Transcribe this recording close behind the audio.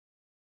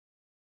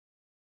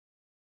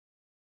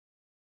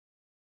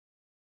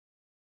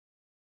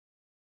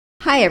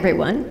Hi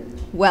everyone,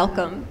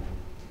 welcome.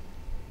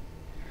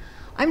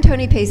 I'm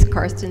Toni Pace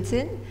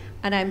Carstensen,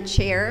 and I'm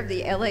chair of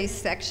the LA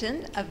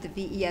section of the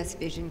VES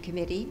Vision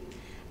Committee.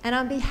 And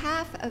on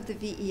behalf of the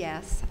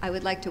VES, I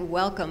would like to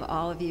welcome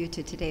all of you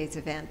to today's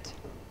event.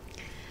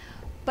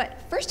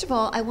 But first of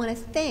all, I want to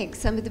thank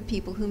some of the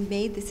people who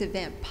made this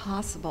event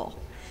possible.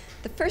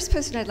 The first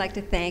person I'd like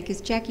to thank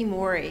is Jackie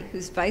Morey,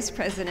 who's Vice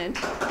President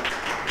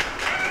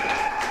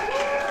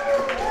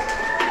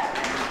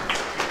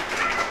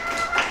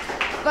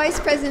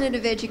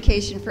of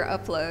Education for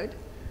Upload.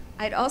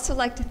 I'd also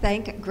like to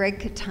thank Greg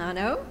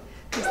Catano,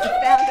 who's the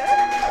founder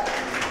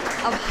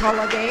of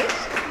Holiday,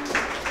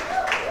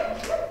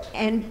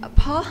 and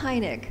Paul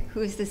Hynek,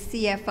 who is the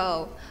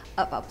CFO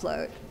of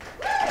Upload.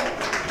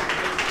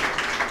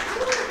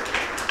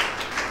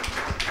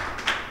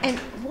 And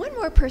one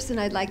more person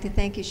I'd like to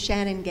thank is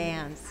Shannon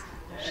Gans.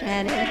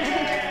 Shannon.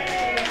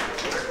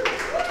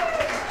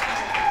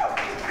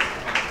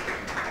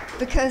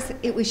 Because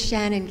it was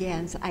Shannon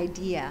Gans'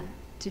 idea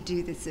to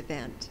do this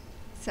event.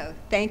 So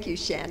thank you,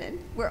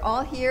 Shannon. We're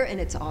all here and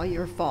it's all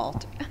your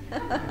fault.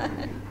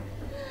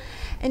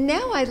 And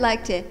now I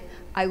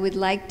would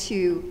like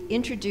to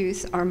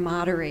introduce our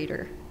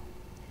moderator,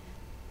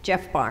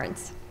 Jeff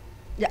Barnes.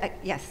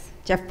 Yes,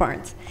 Jeff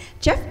Barnes.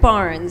 Jeff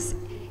Barnes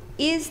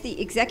is the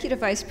Executive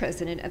Vice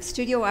President of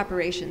Studio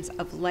Operations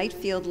of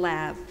Lightfield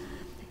Lab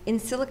in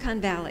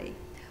Silicon Valley,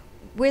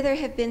 where they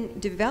have been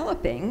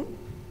developing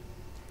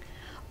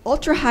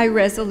ultra-high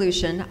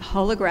resolution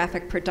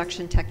holographic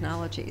production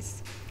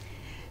technologies.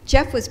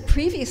 Jeff was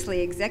previously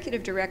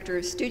Executive Director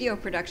of Studio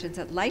Productions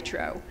at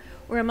Litro,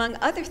 where among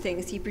other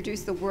things, he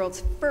produced the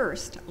world's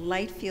first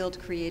light-field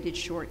created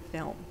short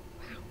film.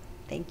 Wow,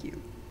 thank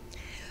you.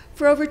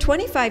 For over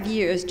 25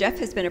 years, Jeff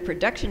has been a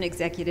production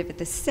executive at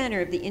the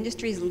center of the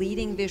industry's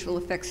leading visual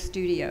effects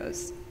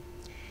studios.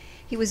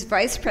 He was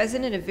Vice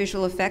President of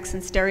Visual Effects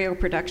and Stereo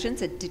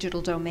Productions at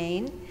Digital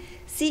Domain,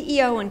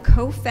 CEO and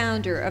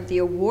co-founder of the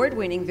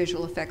award-winning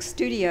visual effects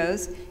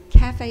studios,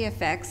 Cafe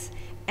FX,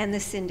 and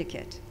The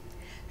Syndicate.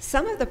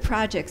 Some of the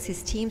projects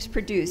his teams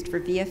produced for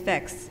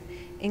VFX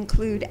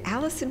include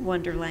Alice in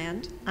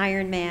Wonderland,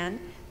 Iron Man,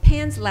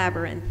 Pan's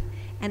Labyrinth,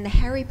 and the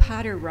Harry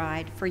Potter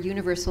ride for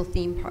Universal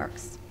theme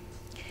parks.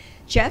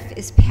 Jeff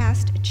is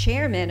past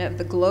chairman of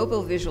the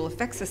Global Visual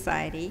Effects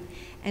Society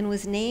and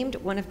was named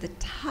one of the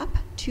top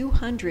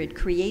 200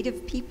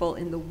 creative people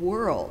in the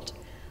world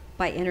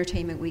by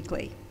Entertainment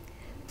Weekly.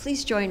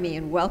 Please join me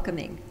in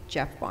welcoming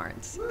Jeff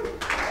Barnes.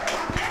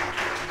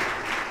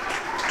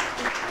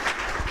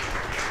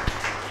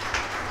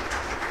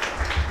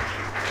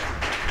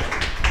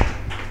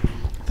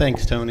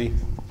 Thanks, Toni.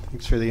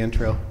 Thanks for the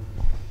intro.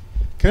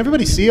 Can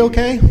everybody see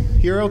okay?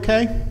 Hear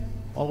okay?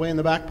 All the way in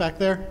the back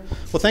there?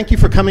 Well, thank you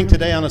for coming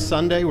today on a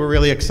Sunday. We're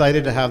really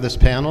excited to have this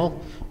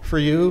panel for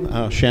you.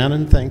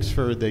 Shannon, thanks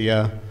for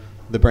the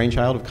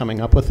brainchild of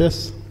coming up with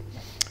this.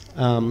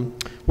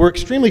 We're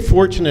extremely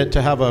fortunate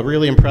to have a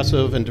really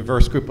impressive and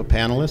diverse group of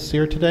panelists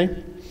here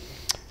today.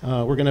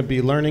 We're going to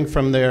be learning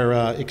from their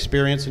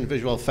experience in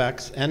visual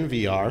effects and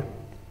VR,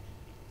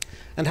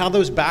 and how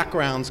those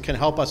backgrounds can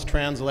help us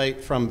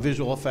translate from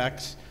visual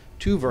effects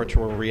to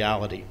virtual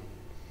reality.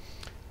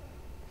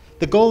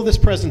 The goal of this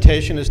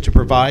presentation is to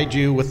provide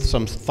you with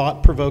some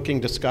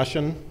thought-provoking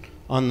discussion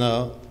on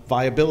the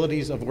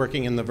viabilities of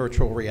working in the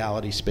virtual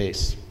reality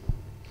space.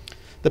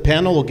 The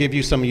panel will give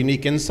you some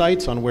unique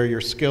insights on where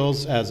your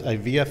skills as a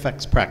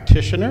VFX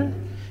practitioner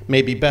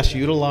may be best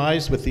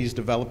utilized with these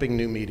developing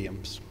new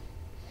mediums.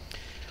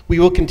 We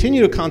will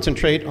continue to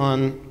concentrate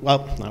on,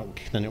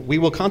 we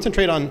will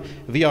concentrate on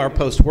VR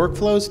post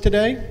workflows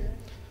today,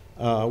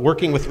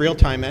 working with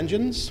real-time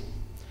engines,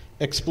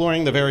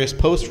 exploring the various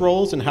post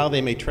roles and how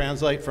they may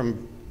translate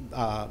from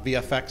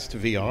VFX to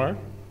VR,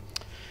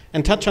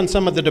 and touch on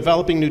some of the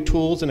developing new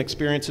tools and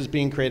experiences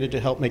being created to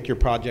help make your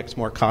projects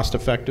more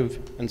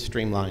cost-effective and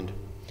streamlined.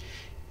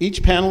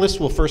 Each panelist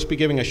will first be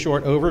giving a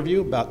short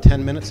overview, about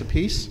 10 minutes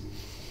apiece,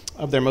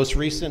 of their most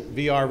recent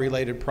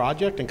VR-related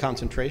project and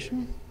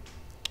concentration.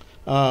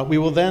 We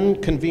will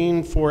then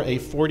convene for a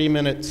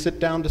 40-minute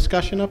sit-down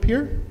discussion up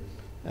here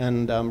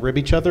and rib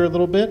each other a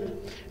little bit.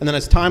 And then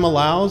as time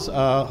allows,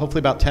 hopefully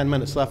about 10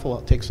 minutes left,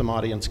 we'll take some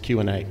audience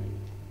Q&A.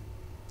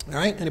 All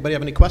right, anybody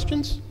have any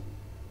questions?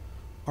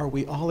 Are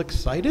we all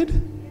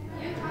excited?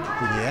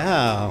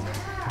 Yeah.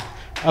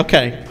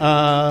 Okay,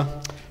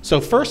 so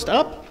first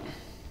up,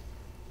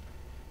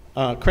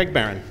 Craig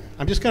Barron.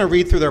 I'm just going to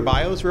read through their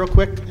bios real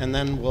quick, and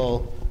then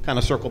we'll kind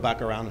of circle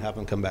back around and have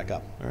them come back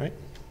up, all right?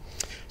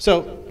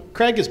 So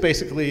Craig is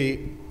basically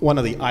one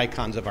of the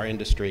icons of our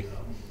industry.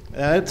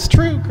 It's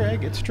true,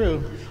 Craig, it's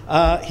true.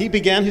 He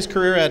began his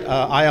career at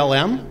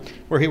ILM,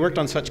 where he worked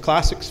on such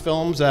classic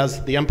films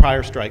as The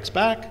Empire Strikes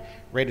Back,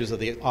 Raiders of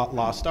the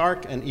Lost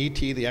Ark, and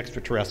E.T. the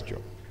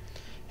Extraterrestrial.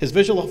 His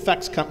visual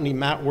effects company,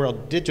 Matte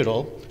World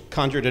Digital,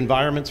 conjured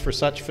environments for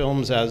such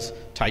films as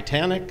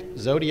Titanic,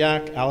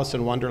 Zodiac, Alice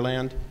in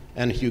Wonderland,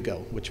 and Hugo,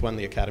 which won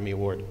the Academy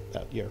Award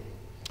that year.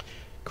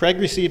 Craig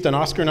received an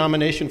Oscar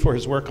nomination for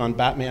his work on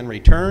Batman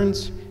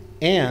Returns,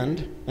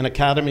 and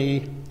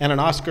an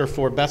Oscar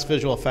for Best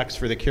Visual Effects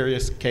for The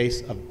Curious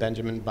Case of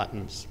Benjamin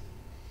Buttons.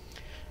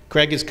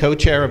 Craig is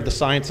co-chair of the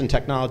Science and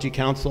Technology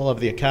Council of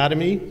the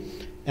Academy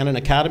and an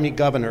Academy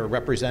governor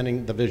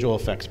representing the visual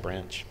effects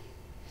branch.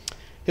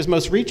 His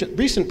most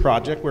recent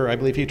project, where I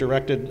believe he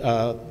directed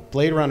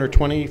Blade Runner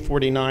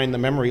 2049, the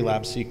Memory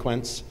Lab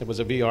sequence, it was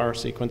a VR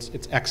sequence.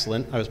 It's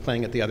excellent. I was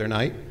playing it the other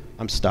night.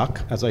 I'm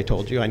stuck, as I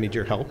told you. I need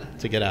your help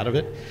to get out of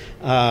it.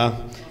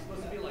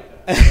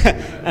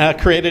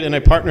 Created in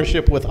a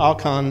partnership with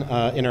Alcon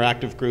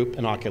Interactive Group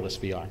and Oculus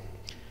VR.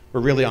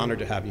 We're really honored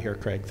to have you here,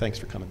 Craig. Thanks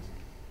for coming.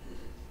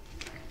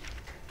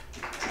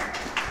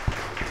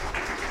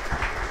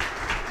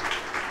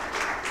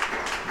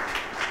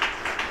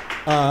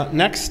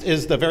 Next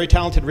is the very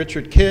talented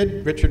Richard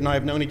Kidd. Richard and I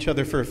have known each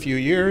other for a few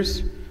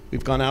years.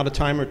 We've gone out a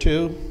time or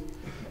two.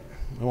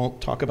 I won't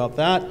talk about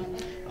that.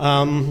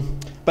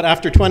 But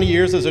after 20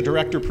 years as a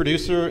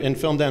director-producer in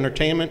film to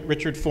entertainment,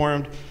 Richard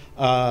formed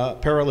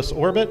Perilous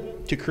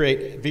Orbit to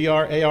create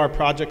VR, AR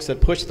projects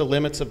that push the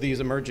limits of these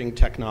emerging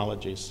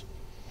technologies.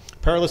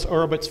 Perilous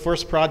Orbit's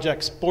first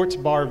project, Sports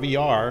Bar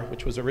VR,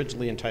 which was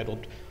originally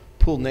entitled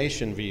Pool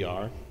Nation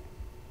VR,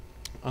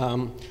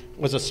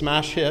 was a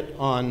smash hit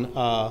on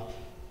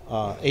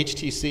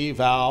HTC,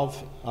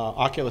 Valve,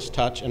 Oculus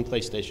Touch, and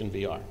PlayStation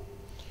VR.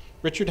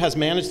 Richard has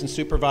managed and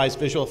supervised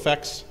visual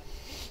effects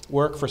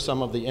work for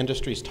some of the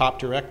industry's top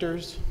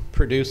directors,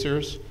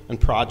 producers,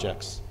 and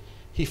projects.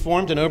 He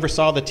formed and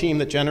oversaw the team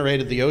that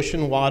generated the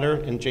ocean water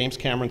in James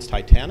Cameron's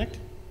Titanic.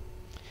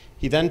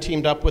 He then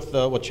teamed up with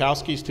the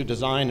Wachowskis to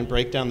design and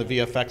break down the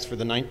VFX for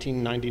the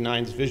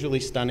 1999's visually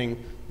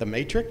stunning The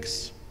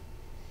Matrix.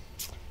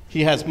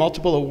 He has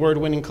multiple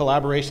award-winning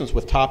collaborations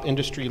with top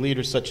industry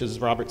leaders such as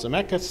Robert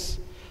Zemeckis,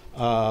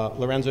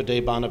 Lorenzo de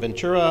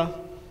Bonaventura,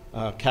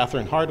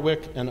 Catherine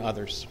Hardwicke, and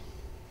others.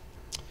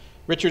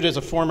 Richard is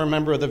a former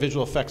member of the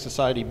Visual Effects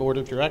Society Board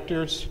of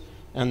Directors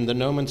and the on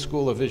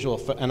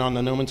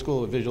the Noman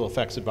School of Visual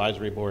Effects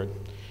Advisory Board.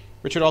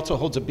 Richard also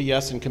holds a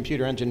BS in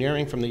Computer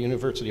Engineering from the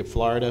University of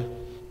Florida,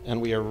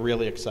 and we are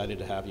really excited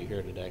to have you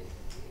here today.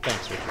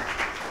 Thanks, Richard.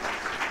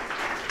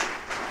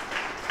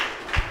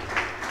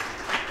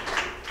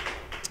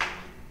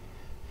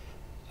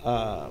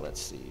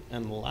 Let's see,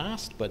 and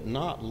last but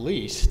not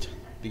least,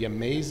 the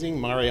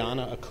amazing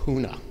Mariana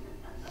Acuna.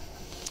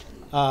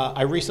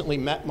 I recently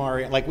met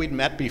Mariana, like we'd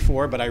met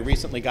before, but I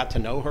recently got to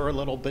know her a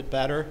little bit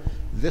better.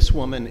 This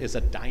woman is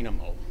a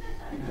dynamo,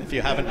 if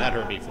you haven't met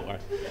her before.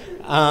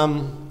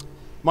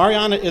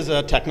 Mariana is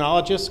a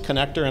technologist,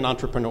 connector, and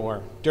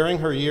entrepreneur. During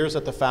her years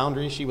at the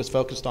Foundry, she was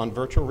focused on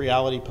virtual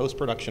reality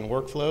post-production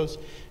workflows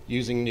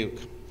using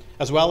Nuke,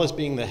 as well as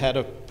being the head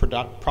of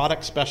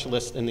product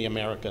specialist in the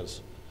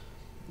Americas.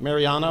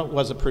 Mariana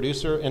was a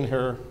pioneer in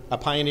her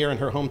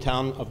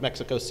hometown of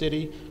Mexico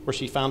City, where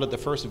she founded the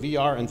first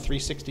VR and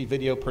 360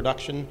 video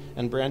production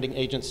and branding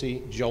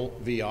agency,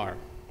 JoltVR.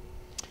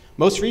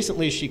 Most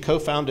recently, she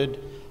co-founded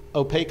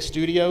Opaque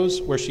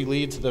Studios, where she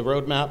leads the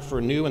roadmap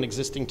for new and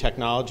existing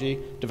technology,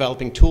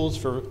 developing tools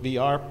for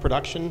VR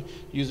production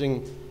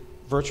using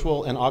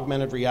virtual and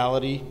augmented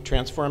reality,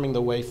 transforming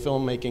the way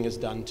filmmaking is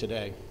done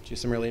today. She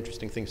has some really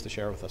interesting things to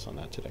share with us on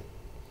that today.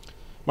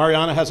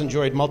 Mariana has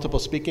enjoyed multiple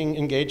speaking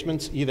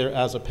engagements, either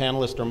as a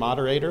panelist or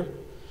moderator.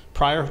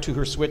 Prior to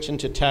her switch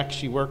into tech,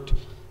 she worked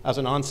as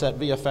an on-set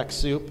VFX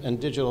soup and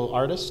digital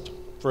artist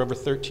for over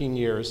 13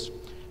 years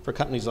for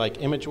companies like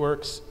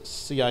ImageWorks,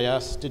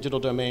 CIS, Digital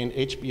Domain,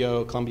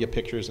 HBO, Columbia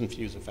Pictures, and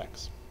Fuse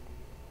Effects.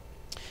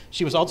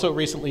 She was also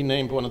recently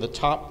named one of the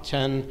top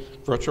 10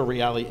 virtual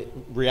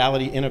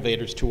reality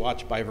innovators to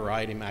watch by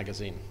Variety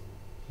magazine.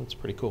 That's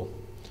pretty cool.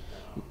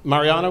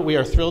 Mariana, we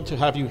are thrilled to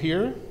have you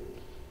here,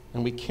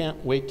 and we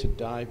can't wait to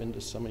dive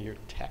into some of your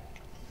tech.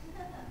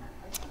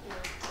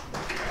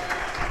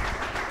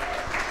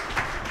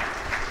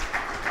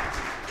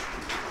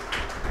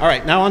 All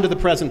right, now on to the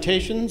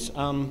presentations.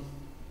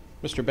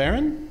 Mr.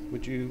 Barron,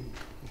 would you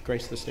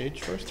grace the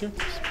stage first here?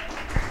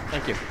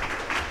 Thank you.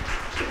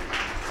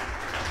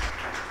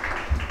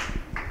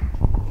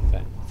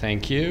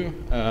 Thank you.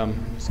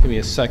 Just give me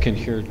a second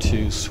here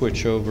to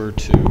switch over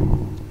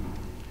to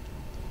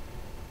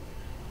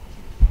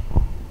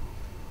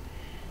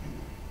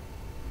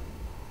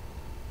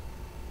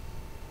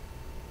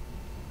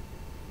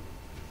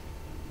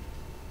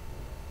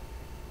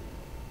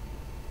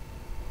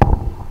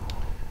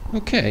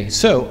Okay,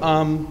 so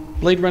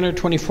Blade Runner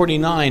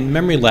 2049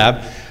 Memory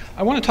Lab.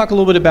 I want to talk a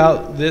little bit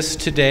about this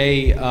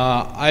today.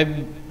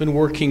 I've been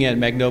working at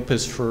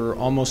Magnopus for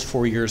almost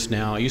 4 years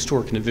now. I used to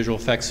work in the visual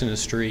effects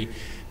industry.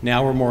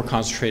 Now we're more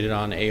concentrated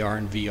on AR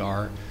and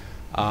VR.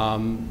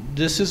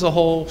 This is a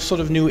whole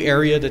sort of new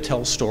area to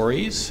tell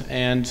stories,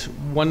 and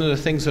one of the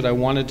things that I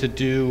wanted to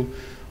do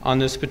on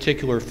this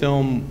particular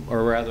film,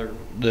 or rather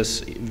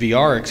this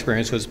VR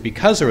experience, was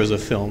because there was a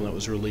film that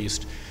was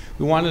released,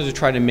 we wanted to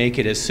try to make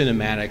it as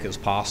cinematic as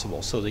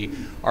possible. So the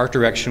art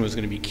direction was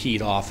going to be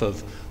keyed off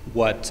of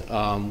what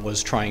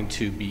was trying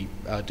to be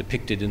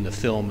depicted in the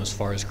film as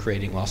far as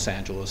creating Los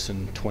Angeles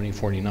in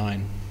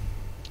 2049.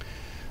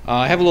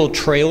 I have a little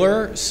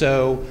trailer,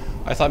 so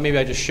I thought maybe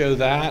I'd just show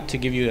that to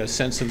give you a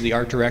sense of the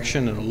art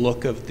direction and a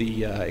look of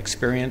the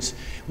experience.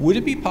 Would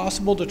it be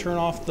possible to turn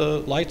off the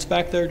lights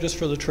back there just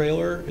for the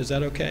trailer? Is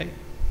that okay?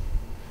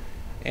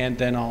 And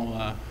then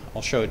I'll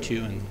show it to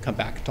you and come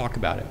back and talk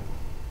about it.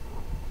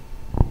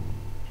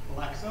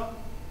 Alexa?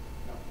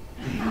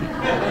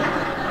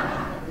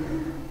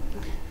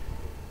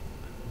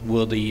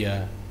 Will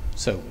the,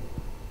 so,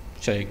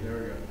 should I? There we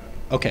go.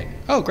 Okay.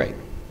 Oh, great.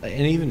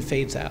 And it even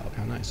fades out.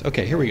 How nice.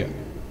 Okay, here we go.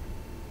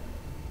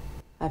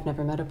 I've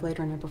never met a Blade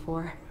Runner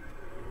before.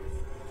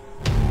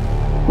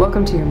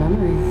 Welcome to your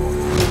memory.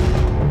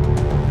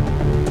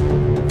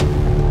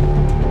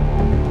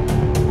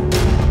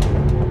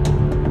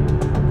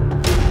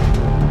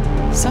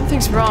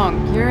 Something's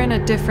wrong. You're in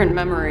a different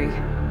memory.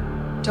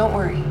 Don't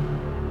worry.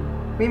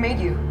 We made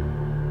you.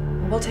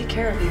 We'll take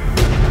care of you.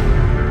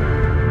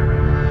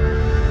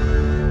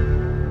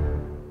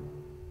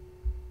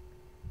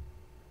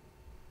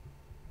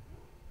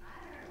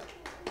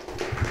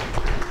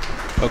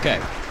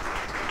 Okay.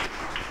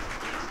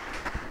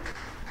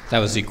 That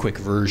was the quick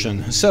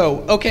version. So,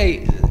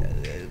 okay,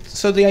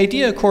 so the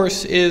idea, of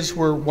course, is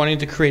we're wanting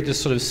to create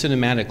this sort of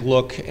cinematic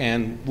look,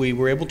 and we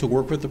were able to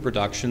work with the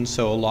production,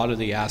 so a lot of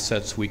the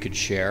assets we could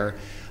share.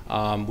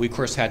 We, of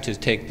course, had to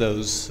take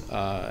those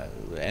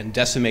and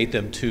decimate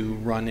them to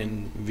run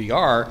in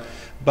VR,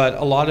 but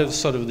a lot of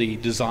sort of the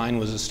design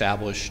was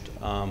established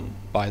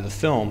by the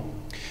film.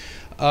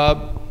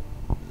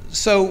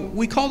 So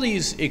we call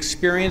these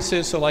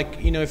experiences. So, like,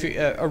 you know, if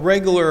a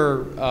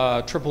regular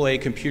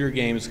AAA computer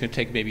game is going to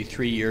take maybe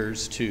 3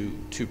 years to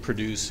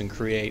produce and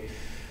create,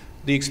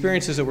 the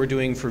experiences that we're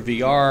doing for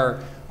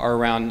VR are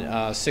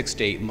around 6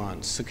 to 8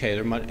 months. Okay,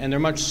 they're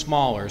much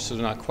smaller, so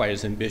they're not quite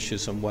as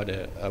ambitious on what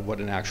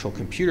an actual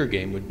computer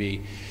game would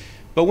be.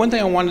 But one thing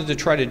I wanted to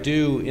try to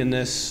do in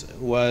this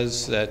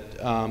was that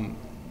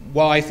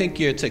while I think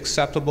it's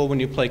acceptable when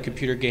you play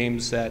computer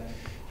games that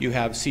you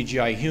have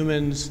CGI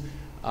humans,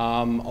 a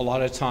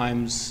lot of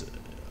times,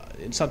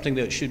 in something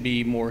that should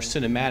be more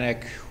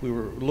cinematic, we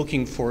were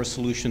looking for a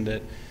solution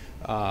that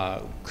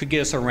could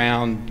get us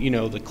around, you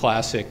know, the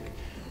classic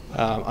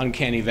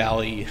uncanny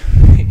valley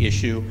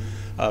issue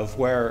of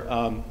where,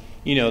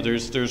 you know,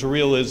 there's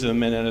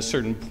realism, and at a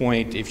certain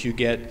point, if you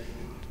get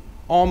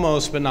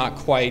almost but not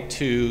quite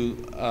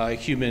to a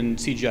human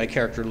CGI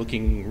character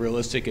looking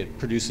realistic, it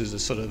produces a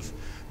sort of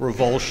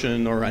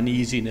revulsion or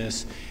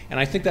uneasiness. And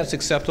I think that's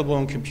acceptable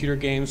in computer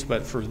games,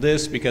 but for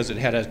this, because it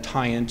had a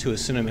tie-in to a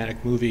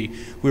cinematic movie,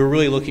 we were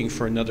really looking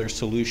for another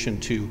solution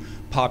to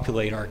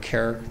populate our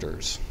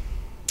characters.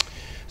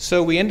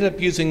 So we ended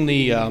up using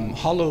the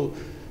holo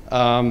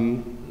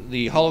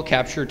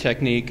capture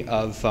technique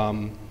of,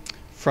 from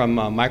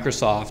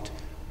Microsoft,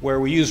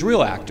 where we use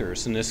real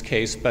actors in this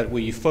case, but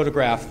we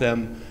photograph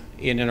them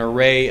in an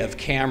array of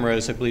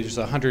cameras. I believe there's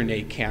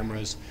 108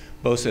 cameras,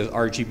 both as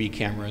RGB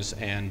cameras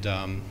and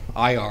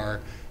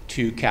IR,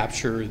 to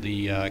capture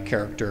the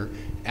character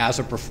as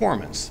a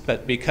performance.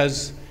 But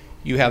because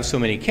you have so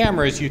many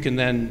cameras, you can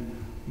then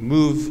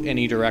move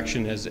any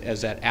direction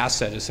as that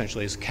asset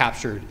essentially is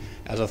captured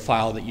as a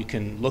file that you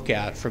can look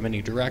at from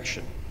any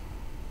direction.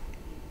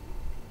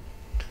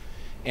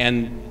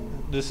 And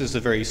this is a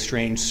very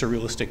strange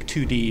surrealistic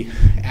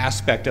 2D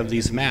aspect of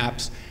these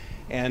maps.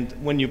 And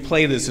when you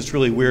play this, it's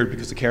really weird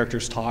because the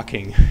character's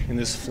talking in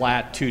this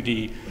flat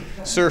 2D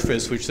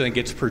surface, which then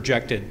gets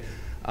projected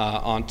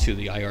onto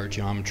the IR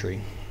geometry.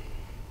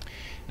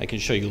 I can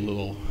show you a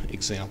little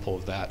example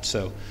of that.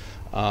 So,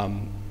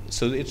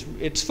 so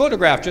it's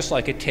photographed just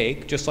like a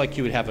take, just like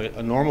you would have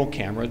a normal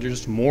camera. There's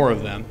just more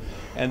of them.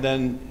 And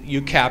then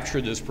you capture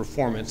this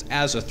performance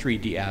as a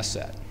 3D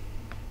asset.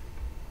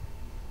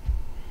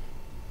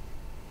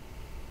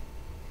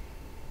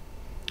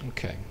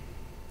 Okay.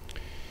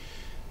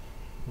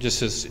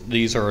 Just as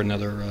these are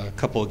another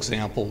couple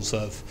examples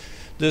of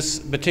this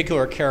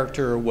particular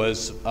character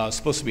was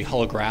supposed to be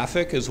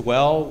holographic as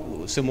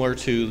well, similar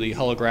to the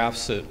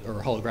holographs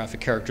or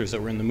holographic characters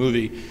that were in the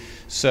movie.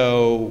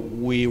 So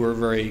we were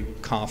very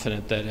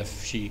confident that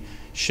if she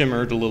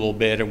shimmered a little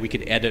bit and we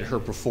could edit her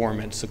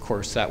performance, of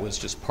course that was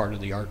just part of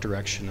the art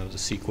direction of the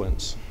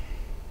sequence.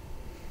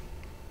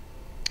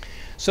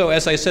 So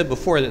as I said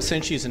before, that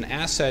since she's an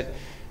asset,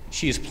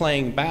 she's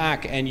playing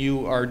back and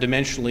you are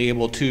dimensionally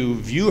able to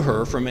view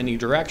her from any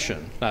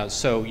direction.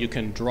 So you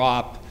can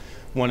drop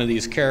one of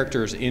these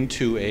characters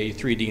into a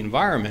 3D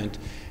environment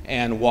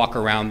and walk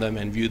around them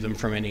and view them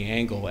from any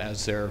angle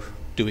as they're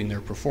doing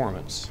their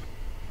performance.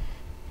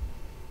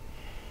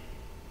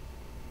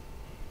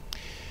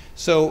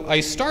 So I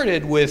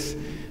started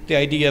with the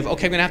idea of,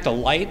 okay, I'm gonna have to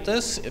light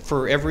this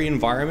for every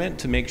environment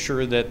to make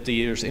sure that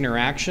there's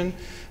interaction.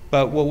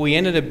 But what we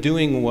ended up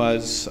doing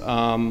was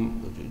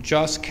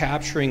just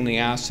capturing the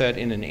asset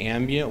in an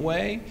ambient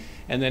way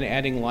and then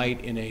adding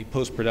light in a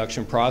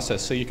post-production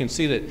process. So you can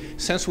see that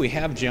since we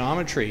have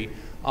geometry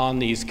on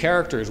these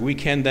characters, we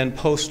can then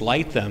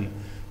post-light them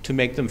to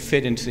make them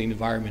fit into the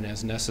environment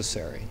as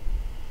necessary.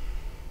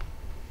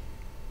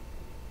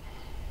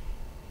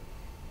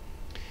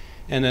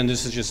 And then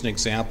this is just an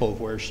example of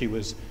where she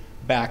was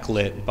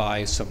backlit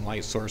by some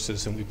light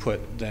sources, and we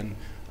put then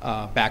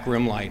back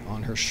rim light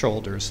on her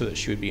shoulder so that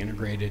she would be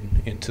integrated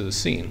into the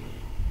scene.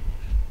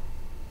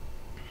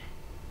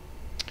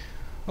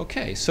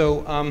 Okay,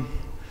 so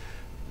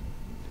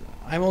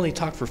I've only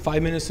talked for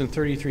 5 minutes and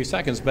 33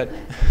 seconds, but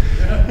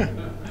I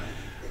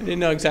didn't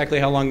know exactly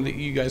how long that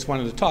you guys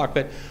wanted to talk.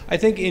 But I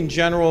think in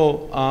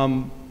general,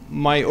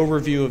 my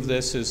overview of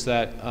this is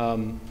that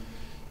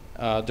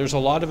there's a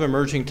lot of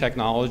emerging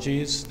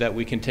technologies that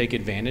we can take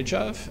advantage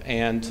of,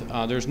 and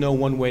there's no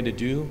one way to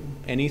do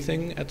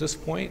anything at this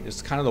point.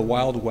 It's kind of the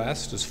Wild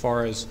West as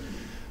far as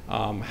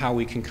how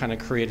we can kind of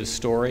create a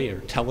story or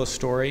tell a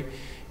story.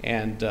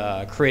 And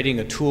creating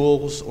a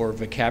tools or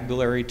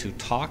vocabulary to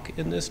talk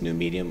in this new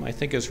medium, I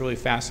think, is really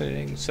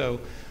fascinating. So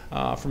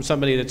from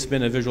somebody that's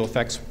been a visual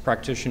effects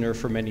practitioner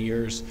for many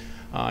years,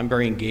 I'm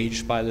very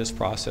engaged by this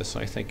process.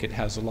 I think it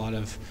has a lot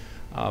of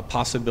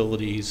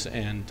possibilities,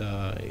 and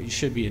it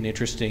should be an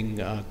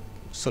interesting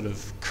sort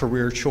of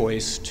career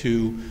choice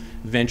to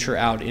venture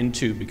out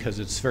into, because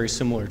it's very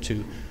similar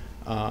to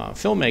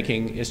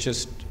filmmaking. It's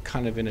just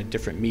kind of in a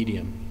different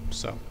medium.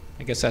 So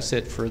I guess that's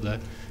it for the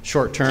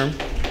short term.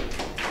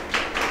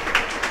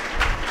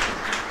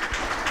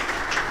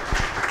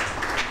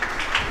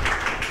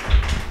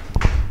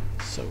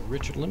 So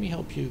Richard, let me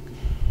help you.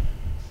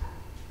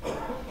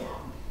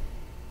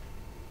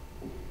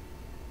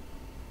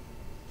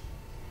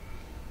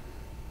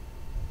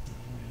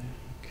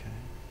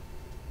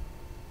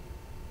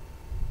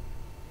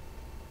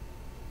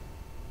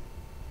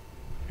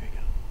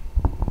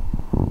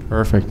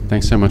 Perfect.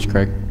 Thanks so much,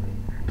 Craig.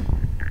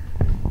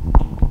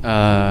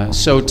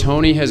 So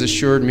Toni has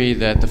assured me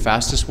that the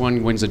fastest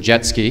one wins a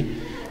jet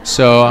ski.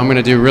 So I'm going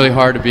to do really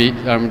hard to beat,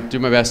 do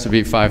my best to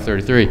beat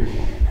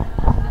 5:33.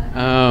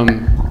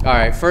 All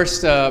right,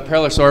 first,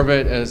 Perilous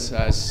Orbit, as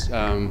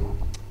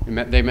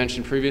they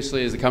mentioned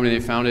previously, is the company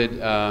they founded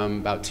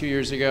about 2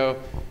 years ago.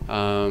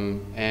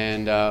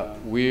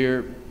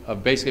 We're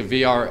basically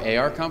a VR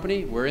AR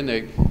company. We're in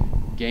the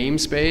game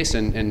space,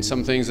 and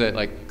some things that,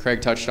 like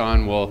Craig touched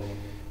on, will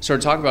sort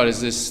of talk about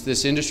is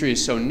this industry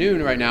is so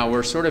new right now.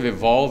 We're sort of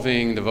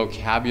evolving the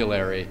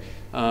vocabulary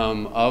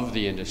of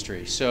the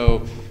industry. So,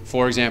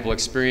 for example,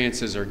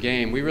 experiences or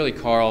game, we really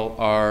call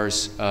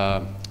ours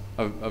a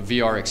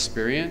VR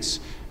experience.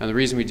 And the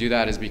reason we do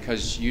that is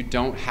because you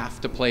don't have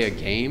to play a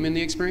game in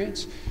the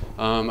experience.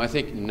 I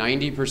think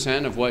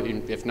 90% of what,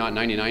 if not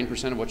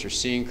 99% of what you're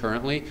seeing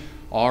currently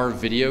are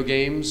video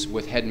games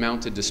with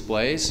head-mounted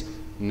displays,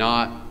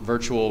 not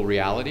virtual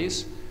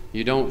realities.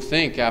 You don't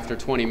think after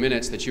 20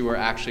 minutes that you were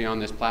actually on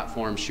this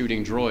platform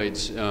shooting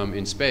droids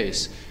in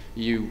space.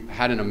 You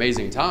had an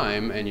amazing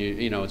time, and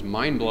you know, it's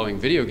mind-blowing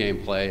video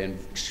game play and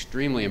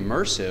extremely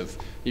immersive.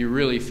 You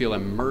really feel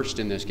immersed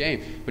in this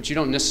game, but you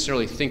don't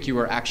necessarily think you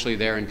were actually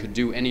there and could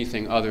do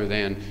anything other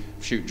than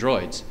shoot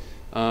droids.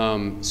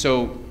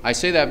 So I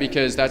say that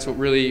because that's what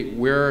really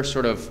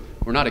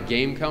we're not a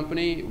game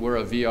company, we're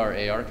a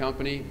VR AR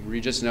company. We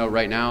just know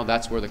right now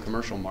that's where the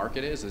commercial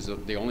market is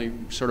the only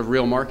sort of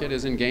real market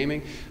is in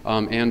gaming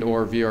and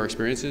or VR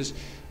experiences.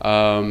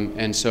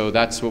 And so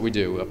that's what we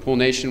do. Pool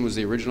Nation was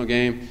the original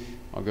game.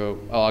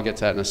 I'll get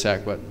to that in a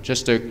sec, but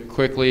just to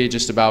quickly,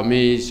 just about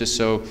me, just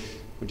so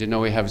we didn't know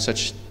we have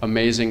such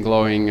amazing,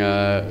 glowing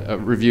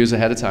reviews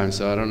ahead of time,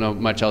 so I don't know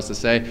much else to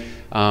say.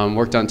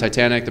 Worked on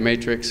Titanic, The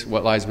Matrix,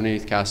 What Lies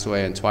Beneath,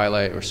 Castaway, and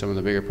Twilight were some of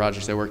the bigger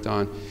projects I worked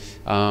on.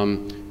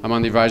 I'm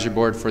on the advisory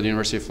board for the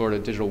University of Florida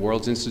Digital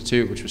Worlds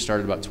Institute, which was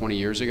started about 20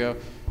 years ago.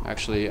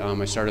 Actually,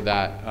 I started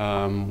that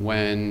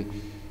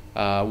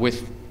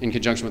in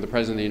conjunction with the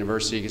president of the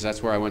university, because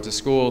that's where I went to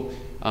school,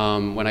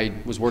 when I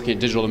was working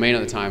at Digital Domain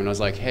at the time, and I was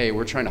like, hey,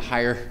 we're trying to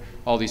hire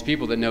all these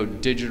people that know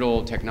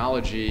digital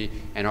technology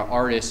and are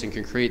artists and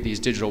can create these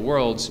digital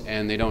worlds,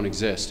 and they don't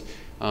exist.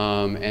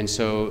 And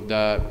so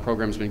the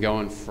program's been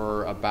going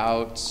for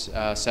about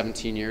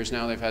 17 years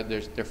now. They've had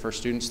their first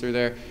students through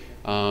there.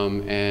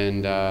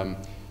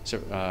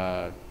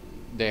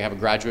 They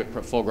have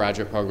a full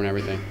graduate program and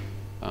everything.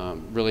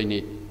 Really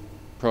neat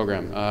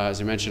program. As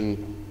I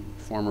mentioned,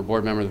 former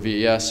board member of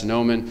the VES,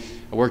 Noman.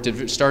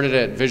 I started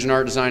at Vision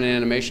Art Design and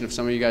Animation, if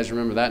some of you guys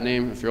remember that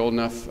name. If you're old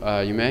enough,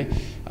 you may.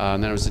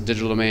 And then it was the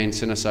Digital Domain,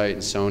 Cinesite,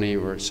 and Sony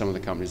were some of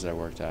the companies that I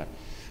worked at.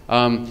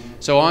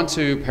 So on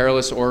to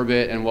Perilous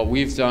Orbit and what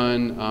we've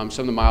done,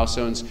 some of the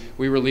milestones.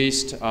 We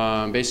released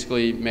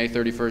basically May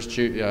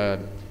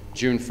 31st,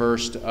 June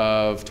 1st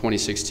of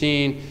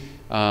 2016.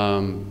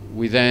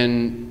 We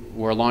then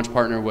were a launch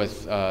partner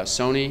with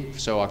Sony,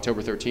 so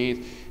October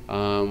 13th.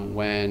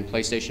 When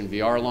PlayStation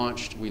VR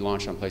launched, we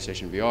launched on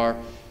PlayStation VR.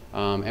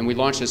 And we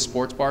launched as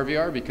Sports Bar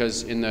VR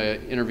because in the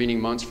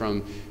intervening months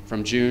from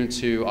June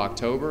to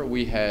October,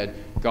 we had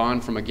gone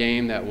from a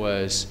game that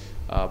was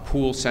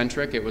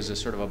pool-centric. It was a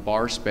sort of a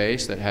bar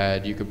space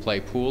that you could play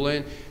pool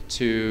in,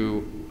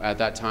 to, at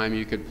that time,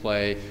 you could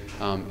play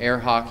air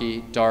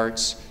hockey,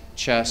 darts,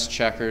 chess,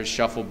 checkers,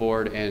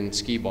 shuffleboard, and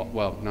skee ball.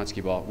 Well, not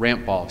skee ball,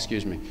 ramp ball,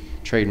 excuse me.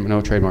 No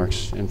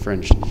trademarks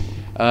infringed.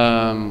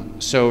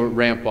 So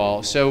ramp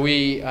ball. So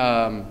we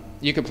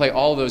you could play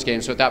all of those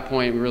games. So at that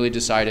point, we really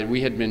decided,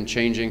 we had been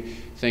changing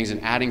things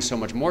and adding so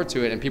much more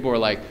to it, and people were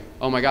like,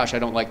 oh my gosh, I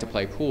don't like to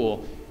play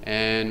pool.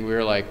 And we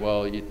were like,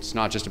 well, it's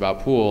not just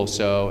about pool.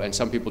 So, and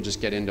some people just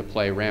get into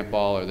play ramp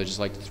ball, or they just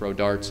like to throw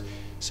darts.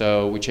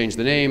 So we changed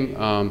the name.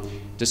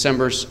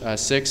 December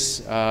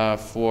 6th,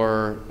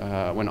 for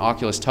when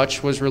Oculus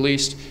Touch was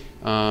released,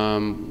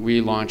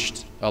 we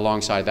launched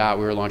alongside that.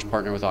 We were a launch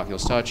partner with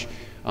Oculus Touch.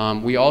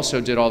 We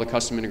also did all the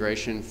custom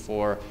integration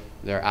for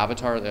their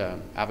avatar, the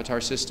avatar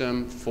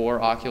system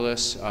for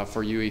Oculus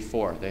for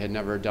UE4. They had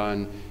never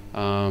done,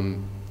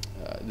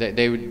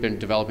 they had been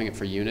developing it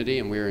for Unity,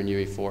 and we were in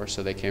UE4,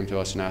 so they came to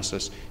us and asked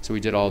us. So we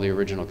did all the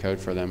original code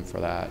for them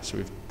for that. So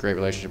we have a great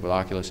relationship with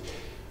Oculus.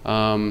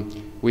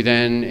 We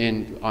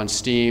then, on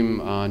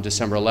Steam, on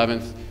December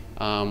 11th,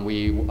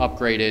 we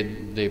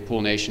upgraded the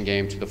Pool Nation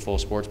game to the full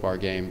sports bar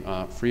game,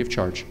 free of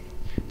charge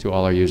to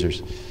all our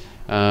users.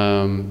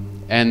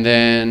 And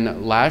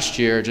then last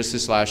year, just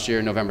this last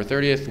year, November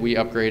 30th, we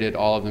upgraded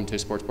all of them to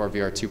Sports Bar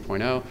VR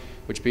 2.0,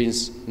 which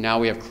means now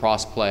we have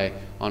cross-play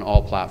on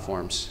all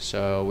platforms.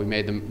 So we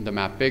made the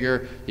map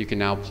bigger. You can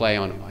now play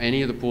on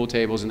any of the pool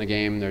tables in the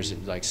game. There's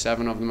like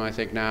 7 of them, I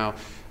think, now.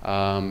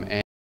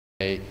 And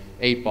a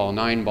 8-ball,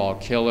 9-ball,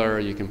 killer.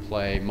 You can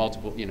play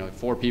multiple,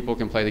 4 people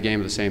can play the game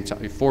at the same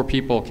time. 4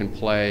 people can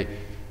play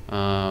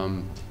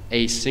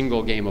a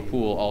single game of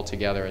pool all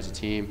together as a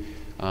team.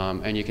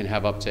 And you can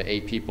have up to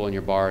 8 people in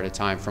your bar at a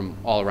time from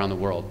all around the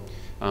world.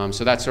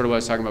 So that's sort of what I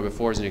was talking about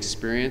before, as an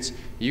experience.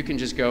 You can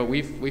just go,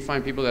 we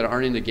find people that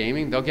aren't into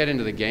gaming, they'll get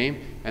into the game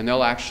and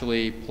they'll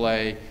actually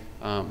play,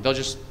 they'll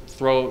just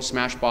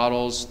smash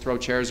bottles, throw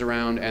chairs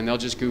around, and they'll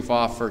just goof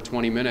off for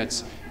 20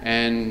 minutes,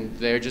 and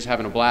they're just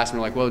having a blast, and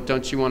they're like, well,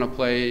 don't you want to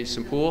play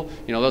some pool?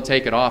 They'll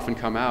take it off and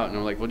come out, and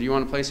I'm like, well, do you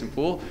want to play some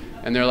pool?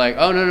 And they're like,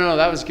 oh, no,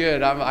 that was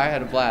good, I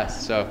had a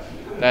blast. So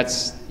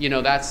that's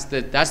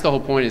the whole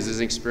point, is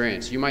an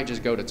experience. You might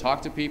just go to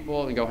talk to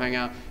people and go hang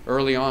out.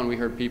 Early on, we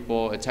heard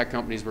people at tech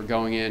companies were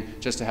going in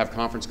just to have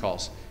conference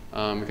calls.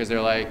 Because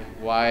they're like,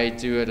 why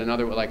do it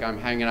another way? Like, I'm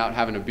hanging out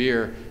having a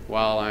beer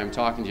while I'm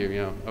talking to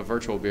you, a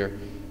virtual beer.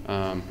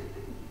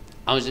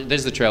 This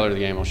is the trailer to the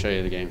game. I'll show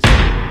you the game.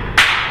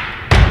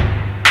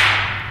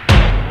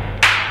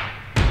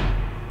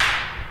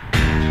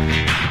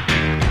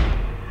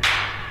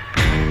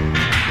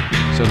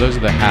 So those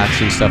are the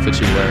hats and stuff that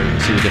you wear. You can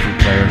see the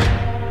different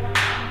players.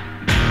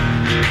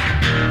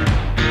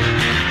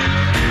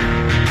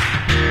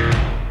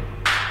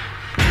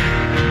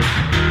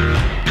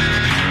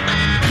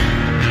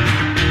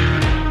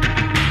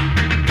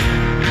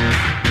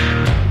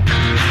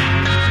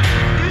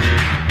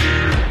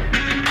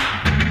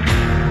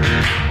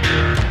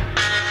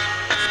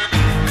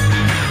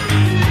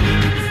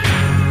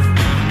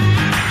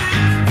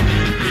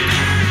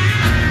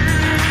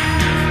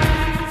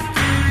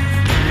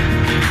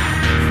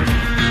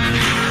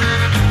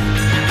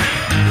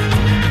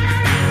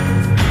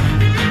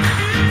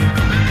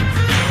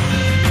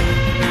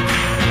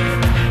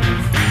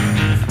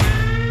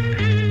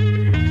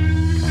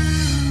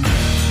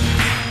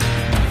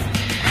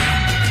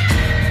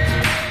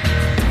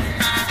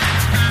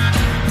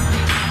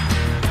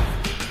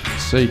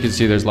 So you can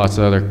see there's lots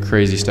of other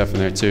crazy stuff in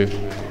there too.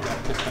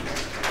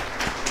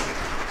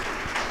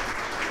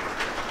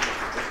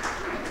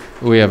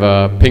 We have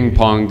a ping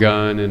pong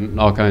gun and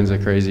all kinds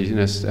of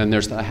craziness. And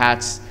there's the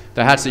hats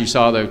that you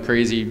saw, the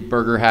crazy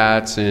burger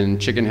hats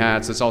and chicken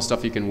hats. That's all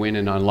stuff you can win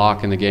and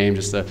unlock in the game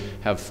just to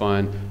have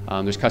fun.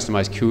 There's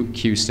customized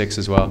cue sticks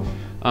as well.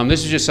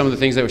 This is just some of the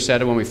things that were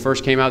said when we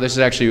first came out. This is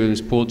actually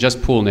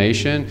just Pool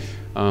Nation.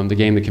 The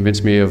game that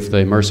convinced me of the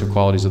immersive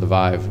qualities of the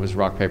Vive was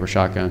Rock, Paper,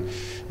 Shotgun.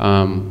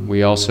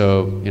 We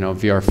also,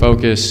 VR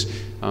Focus,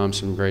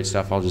 some great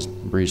stuff. I'll just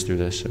breeze through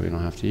this so we don't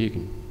have to. You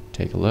can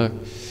take a look.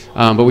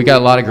 But we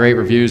got a lot of great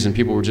reviews, and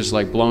people were just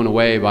like blown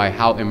away by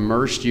how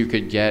immersed you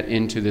could get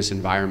into this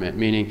environment.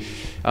 Meaning,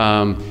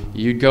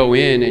 you'd go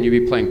in and you'd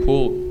be playing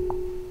pool.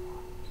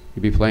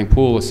 You'd be playing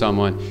pool with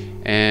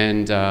someone,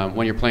 and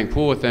when you're playing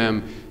pool with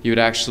them, you would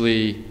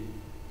actually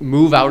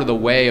move out of the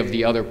way of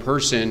the other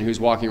person who's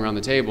walking around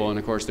the table, and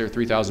of course they're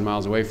 3,000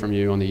 miles away from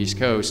you on the East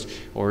Coast,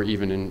 or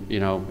even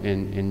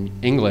in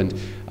England,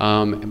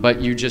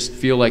 but you just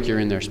feel like you're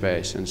in their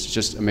space, and it's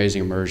just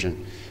amazing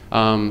immersion.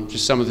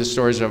 Just some of the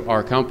stories of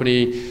our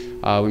company.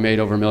 We made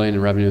over $1 million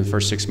in revenue in the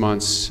first 6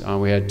 months.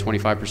 We had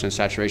 25%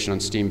 saturation on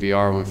Steam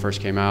VR when we first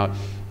came out.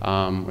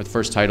 We're the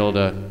first title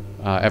to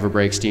ever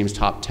break Steam's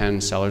top 10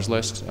 sellers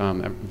list,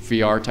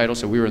 VR title.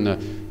 So we were in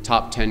the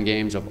top 10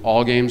 games of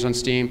all games on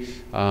Steam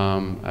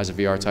as a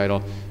VR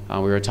title. We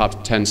were a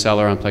top 10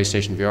 seller on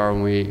PlayStation VR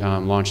when we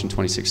launched in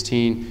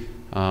 2016.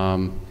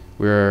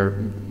 We were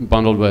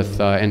bundled with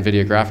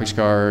NVIDIA graphics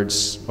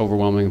cards,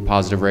 overwhelming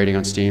positive rating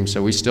on Steam.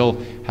 So we still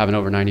have an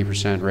over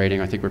 90%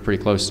 rating. I think we're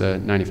pretty close to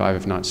 95,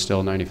 if not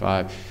still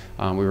 95.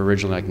 We were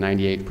originally like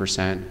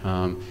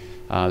 98%.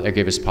 That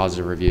gave us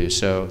positive reviews.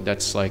 So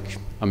that's like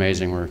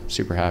amazing. We're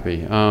super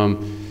happy.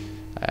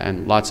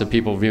 And lots of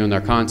people viewing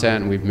their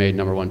content, and we've made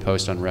 #1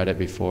 post on Reddit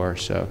before.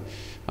 So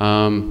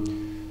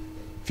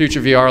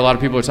future VR, a lot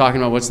of people are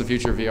talking about what's the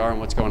future of VR and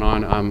what's going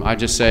on. I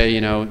just say,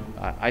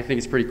 I think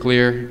it's pretty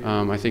clear.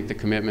 I think the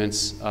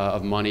commitments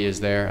of money is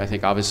there. I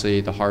think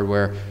obviously the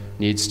hardware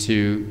needs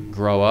to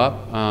grow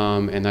up,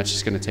 and that's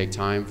just going to take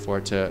time for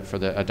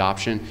the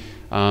adoption.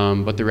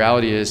 But the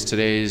reality is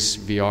today's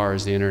VR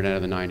is the internet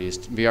of the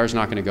 90s. VR is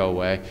not going to go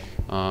away.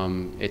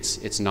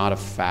 It's not a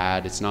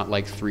fad. It's not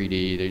like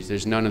 3D.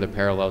 There's none of the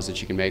parallels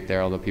that you can make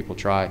there, although people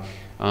try.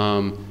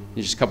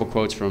 Just a couple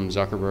quotes from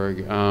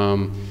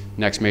Zuckerberg.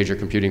 Next major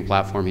computing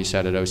platform, he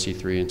said at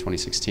OC3 in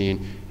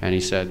 2016, and he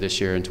said this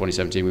year in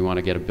 2017 we want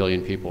to get 1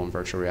 billion people in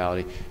virtual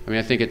reality. I mean,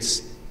 I think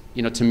it's,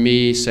 to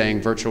me,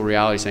 saying virtual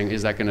reality, saying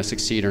is that going to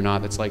succeed or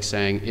not, that's like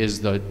saying is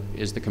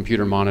the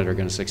computer monitor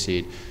going to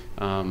succeed?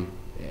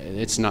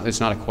 It's not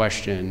a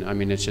question. I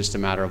mean, it's just a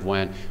matter of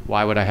when.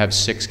 Why would I have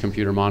 6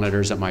 computer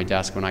monitors at my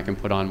desk when I can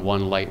put on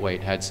one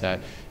lightweight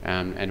headset,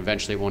 and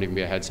eventually it won't even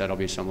be a headset, it'll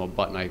be some little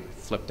button I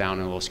flip down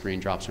and a little screen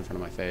drops in front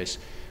of my face.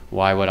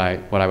 Why would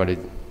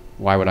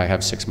I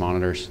have 6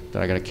 monitors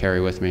that I got to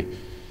carry with me?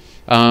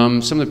 Some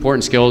of the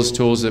important skills,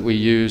 tools that we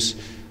use,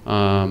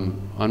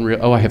 Unreal.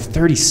 Oh, I have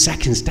 30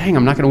 seconds. Dang,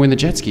 I'm not going to win the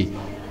jet ski.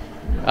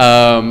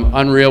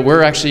 Unreal,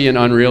 we're actually in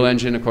Unreal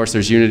Engine. Of course,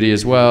 there's Unity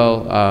as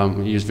well.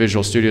 We use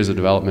Visual Studio as a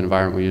development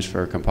environment we use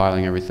for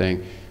compiling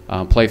everything.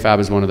 PlayFab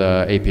is one of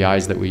the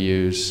APIs that we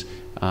use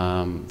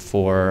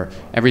for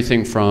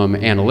everything from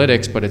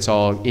analytics, but it's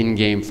all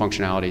in-game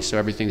functionality. So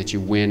everything that you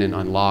win and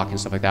unlock and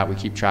stuff like that, we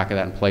keep track of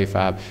that in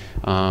PlayFab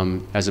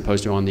as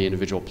opposed to on the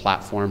individual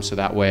platform. So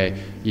that way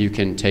you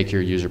can take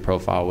your user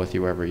profile with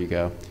you wherever you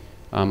go.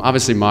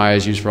 Obviously, Maya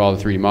is used for all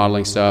the 3D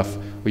modeling stuff.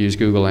 We use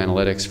Google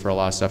Analytics for a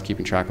lot of stuff,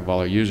 keeping track of all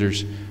our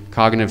users.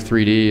 Cognitive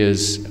 3D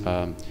is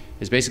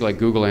basically like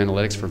Google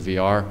Analytics for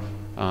VR.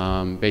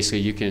 Basically,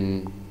 you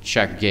can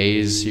check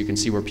gaze. You can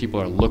see where people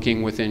are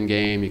looking within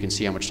game. You can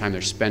see how much time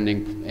they're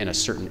spending in a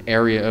certain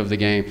area of the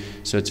game.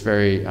 So it's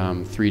very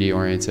 3D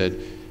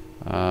oriented.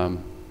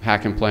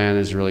 Hack and Plan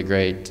is really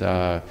great.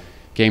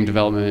 Game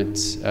development,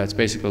 it's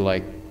basically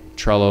like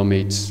Trello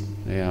meets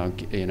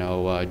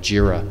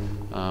Jira.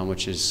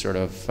 Which is sort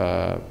of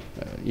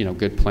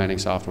good planning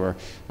software.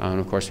 And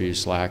of course we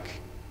use Slack,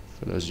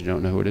 for those who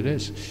don't know what it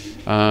is.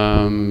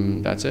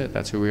 That's it,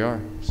 that's who we are.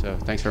 So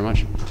thanks very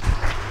much.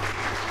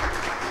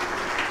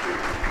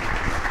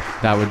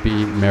 That would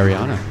be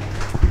Mariana.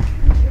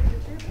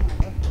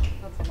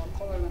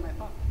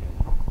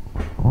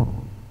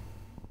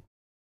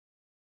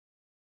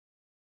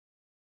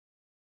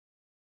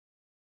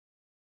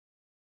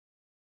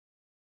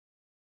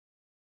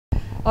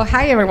 Oh,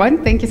 hi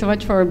everyone. Thank you so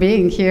much for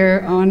being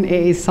here on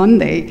a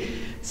Sunday.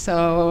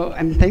 So,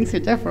 and thanks to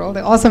Jeff for all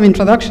the awesome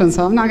introductions.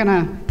 So I'm not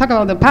gonna talk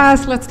about the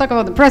past, let's talk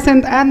about the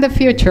present and the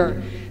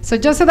future. So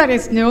just so that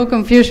there's no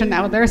confusion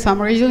out there, so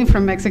I'm originally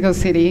from Mexico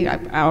City,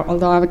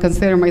 although I would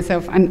consider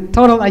myself a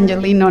total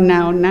Angelino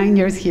now, 9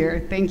 years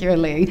here. Thank you,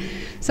 LA.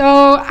 So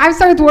I've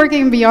started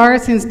working in VR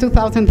since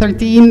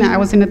 2013. I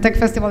was in a tech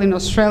festival in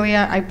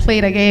Australia. I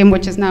played a game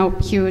which is now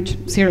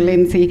huge, Sir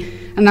Lindsay.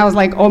 And I was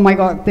like, oh my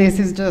God, this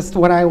is just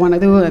what I want to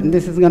do, and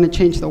this is going to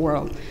change the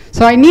world.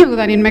 So I knew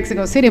that in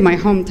Mexico City, my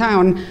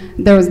hometown,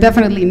 there was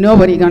definitely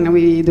nobody going to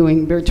be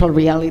doing virtual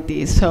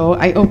reality. So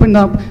I opened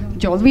up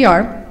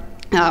JoltVR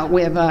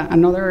with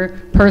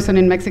another person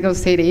in Mexico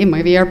City,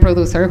 my VR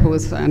producer, who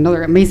was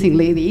another amazing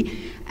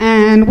lady.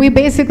 And we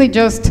basically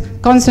just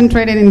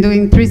concentrated in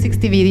doing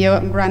 360 video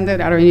and branded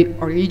our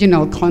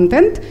original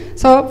content.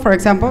 So, for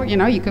example,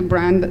 you could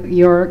brand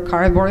your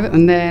cardboard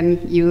and then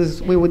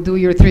we would do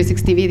your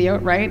 360 video,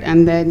 right?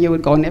 And then you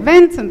would go on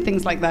events and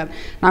things like that.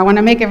 Now, I want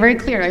to make it very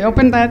clear. I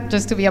opened that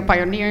just to be a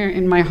pioneer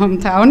in my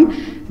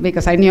hometown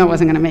because I knew I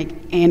wasn't going to make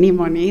any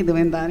money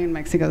doing that in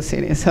Mexico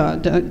City. So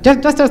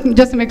just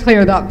to make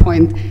clear that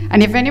point.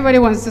 And if anybody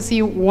wants to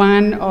see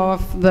one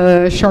of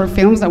the short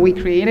films that we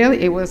created,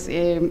 it was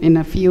in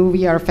a few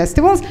VR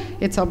festivals.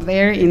 It's up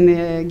there in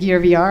the Gear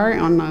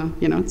VR on,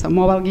 it's a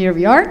mobile Gear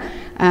VR,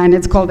 and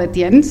it's called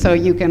Etienne, so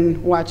you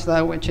can watch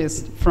that, which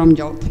is from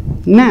Jolt.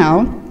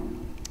 Now,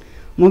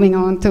 moving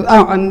on to,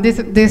 and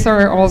these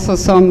are also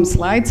some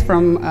slides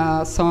from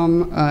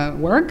some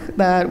work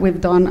that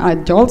we've done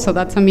at Jolt, so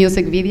that's a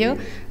music video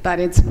that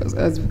it's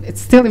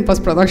still in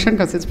post-production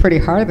because it's pretty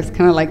hard. It's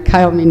kind of like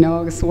Kyle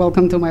Minogue's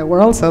Welcome to My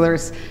World, so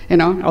there's a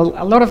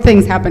lot of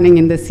things happening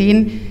in the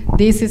scene.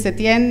 This is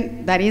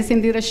Etienne, that is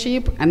indeed a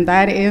sheep, and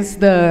that is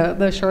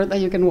the short that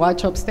you can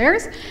watch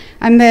upstairs.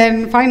 And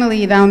then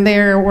finally down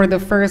there were the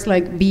first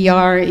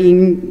VR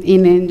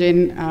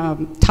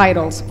in-engine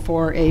titles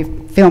for a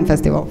film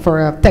festival,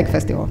 for a tech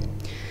festival.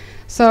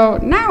 So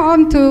now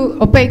on to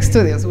Opaque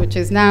Studios, which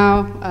is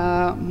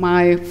now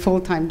my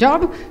full-time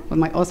job with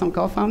my awesome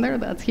co-founder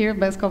that's here,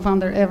 best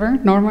co-founder ever,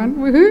 Norman,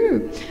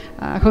 woohoo,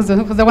 who's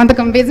the one to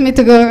convince me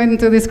to go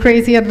into this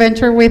crazy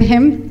adventure with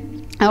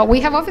him.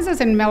 We have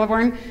offices in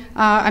Melbourne,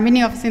 a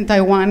mini office in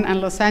Taiwan and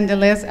Los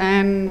Angeles,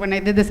 and when I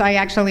did this, I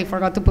actually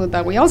forgot to put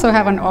that we also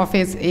have an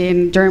office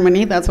in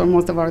Germany. That's where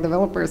most of our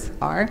developers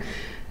are.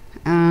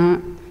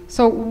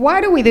 So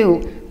what do we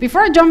do?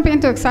 Before I jump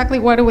into exactly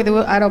what do we do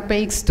at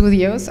Opaque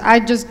Studios, I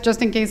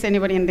just in case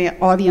anybody in the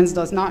audience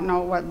does not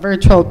know what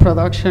virtual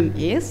production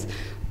is,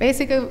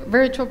 basically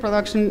virtual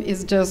production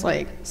is just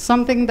like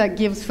something that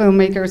gives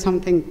filmmakers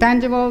something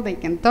tangible they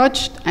can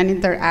touch and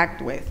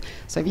interact with.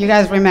 So if you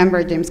guys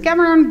remember James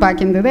Cameron back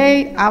in the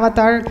day,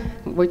 Avatar,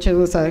 which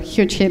was a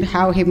huge hit,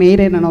 how he made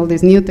it and all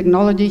this new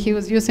technology he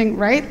was using,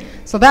 right?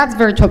 So that's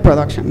virtual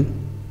production.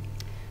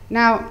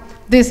 Now,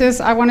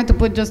 I wanted to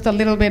put just a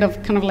little bit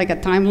of kind of like a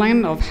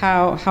timeline of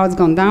how it's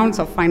gone down.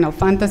 So Final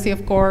Fantasy,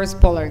 of course,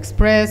 Polar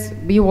Express,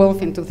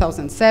 Beowulf in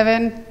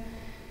 2007,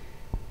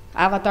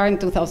 Avatar in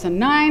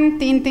 2009,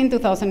 Tintin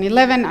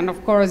 2011, and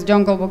of course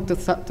Jungle Book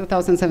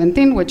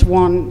 2017, which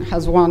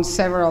has won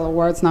several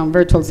awards now in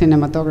virtual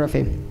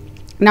cinematography.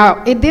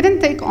 Now, it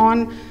didn't take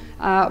on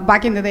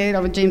back in the day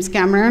of James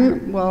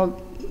Cameron, well,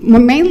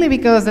 mainly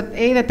because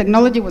A, the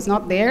technology was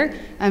not there,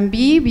 and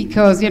B,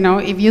 because, you know,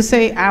 if you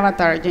say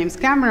Avatar, James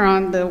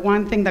Cameron, the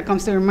one thing that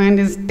comes to your mind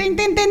is ting,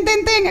 ting, ting,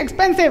 ting, ting,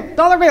 expensive,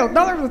 dollar bill,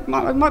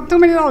 too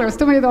many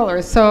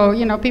dollars. So,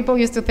 you know, people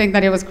used to think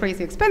that it was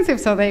crazy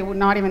expensive, so they would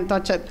not even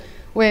touch it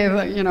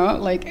with, you know,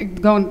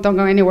 like, don't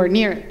go anywhere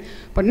near it.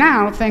 But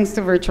now, thanks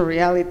to virtual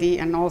reality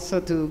and also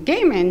to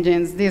game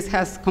engines, this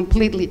has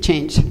completely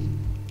changed.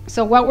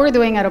 So what we're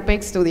doing at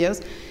Opaque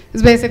Studios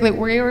is basically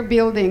we're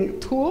building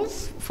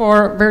tools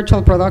for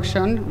virtual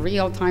production,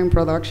 real-time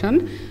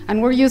production,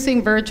 and we're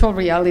using virtual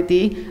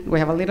reality. We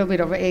have a little bit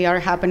of AR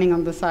happening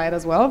on the side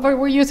as well, but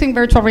we're using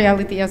virtual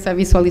reality as a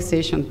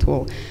visualization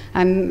tool.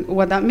 And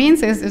what that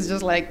means is it's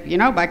just like, you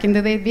know, back in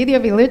the day, Video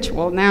Village,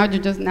 well, now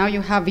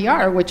you have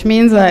VR, which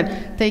means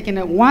that taking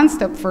it one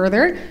step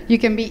further, you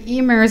can be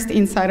immersed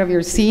inside of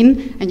your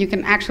scene, and you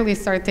can actually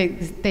start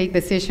to take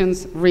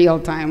decisions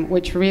real-time,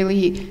 which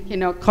really, you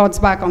know, cuts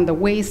back on the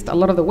waste, a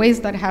lot of the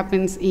waste that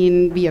happens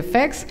in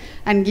VFX,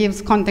 and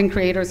gives content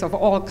creators of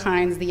all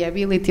kinds the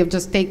ability of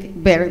just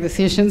take better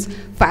decisions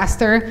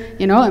faster,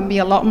 you know, and be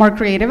a lot more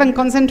creative and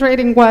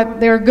concentrating what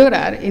they're good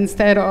at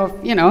instead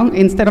of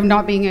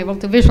not being able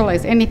to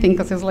visualize anything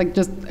because it's like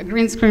just a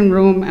green screen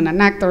room and an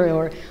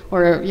actor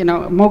or you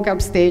know, a mock-up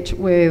stage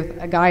with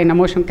a guy in a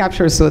motion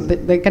capture suit.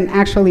 They can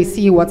actually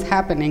see what's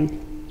happening.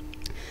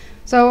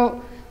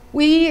 So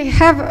we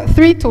have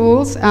 3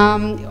 tools.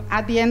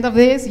 At the end of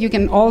this, you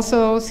can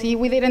also see,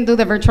 we didn't do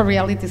the virtual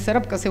reality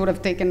setup because it would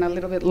have taken a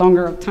little bit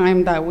longer of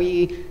time that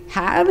we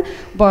had,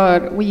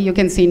 but you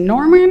can see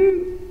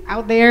Norman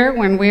out there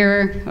when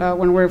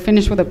we're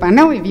finished with the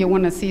panel, if you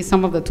want to see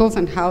some of the tools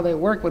and how they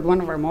work with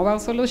one of our mobile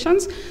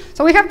solutions.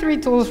 So we have 3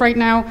 tools right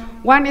now.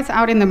 One is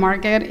out in the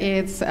market.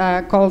 It's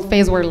called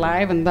FaceWare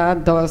Live, and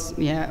that does,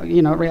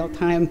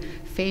 real-time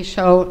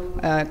facial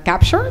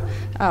capture,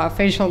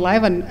 facial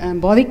live and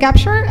body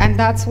capture, and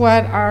that's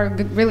what our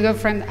really good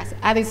friend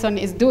Addison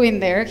is doing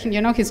there.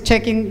 You know, he's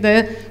checking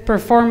the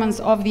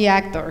performance of the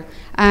actor,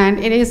 and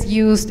it is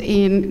used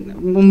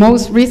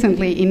most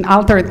recently in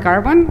Altered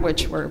Carbon,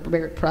 which we're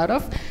very proud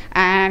of,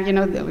 and you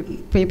know,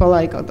 people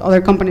like other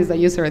companies that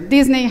use it at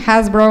Disney,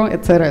 Hasbro,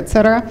 etc.,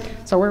 etc.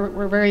 So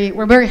we're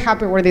very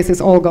happy where this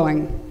is all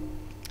going.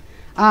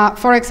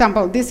 For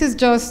example, this is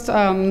just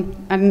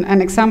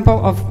an example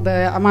of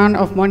the amount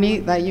of money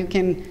that you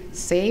can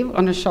save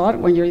on a shot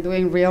when you're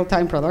doing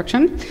real-time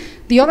production.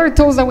 The other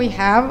tools that we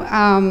have,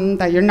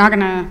 that you're not going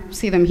to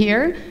see them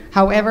here,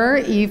 however,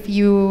 if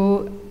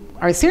you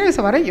are serious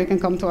about it, you can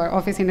come to our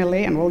office in LA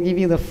and we'll give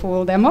you the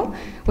full demo.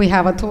 We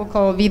have a tool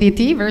called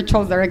VDT,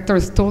 Virtual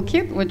Director's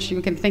Toolkit, which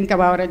you can think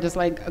about it just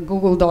like a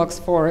Google Docs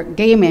for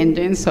game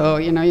engines. So,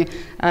 you know,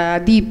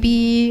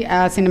 DP,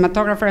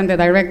 cinematographer, and the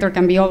director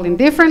can be all in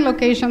different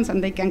locations,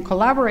 and they can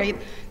collaborate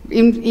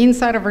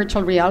inside of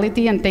virtual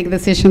reality and take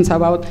decisions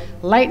about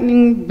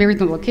lighting,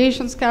 virtual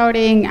location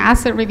scouting,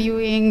 asset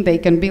reviewing. They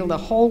can build a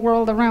whole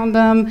world around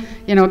them,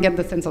 you know, get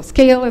the sense of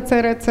scale, et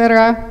cetera, et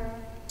cetera.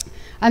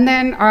 And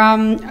then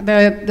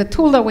the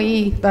tool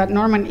that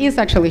Norman is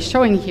actually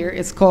showing here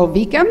is called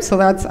VCam. So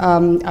that's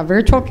a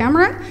virtual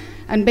camera.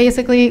 And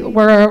basically,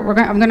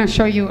 I'm going to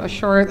show you a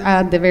short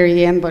at the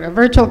very end, but a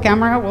virtual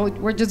camera,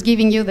 we're just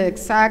giving you the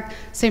exact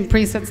same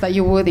presets that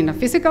you would in a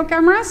physical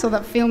camera so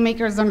that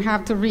filmmakers don't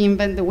have to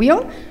reinvent the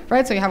wheel,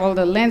 right? So you have all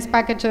the lens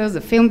packages,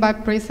 the film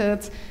back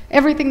presets,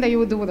 everything that you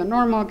would do with a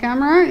normal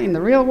camera in the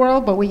real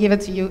world, but we give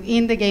it to you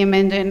in the game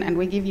engine, and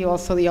we give you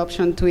also the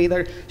option to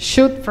either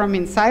shoot from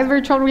inside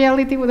virtual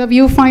reality with a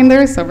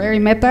viewfinder, so very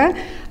meta.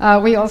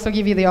 We also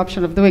give you the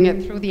option of doing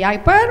it through the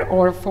iPad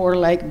or for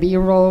like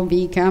B-roll,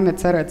 VCam, et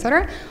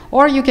cetera,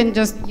 or you can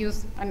just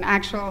use an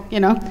actual, you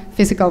know,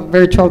 physical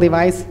virtual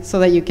device so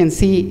that you can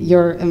see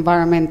your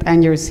environment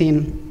and your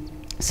scene.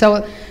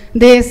 So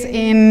this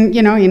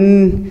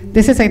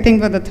this is, I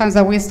think, the times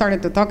that we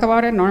started to talk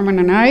about it, Norman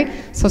and I.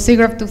 So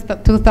SIGGRAPH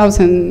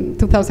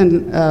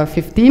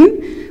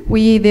 2015,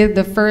 we did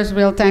the first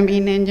real-time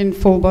in-engine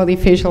full-body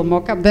facial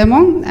mock-up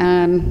demo,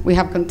 and we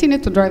have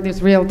continued to drive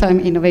this real-time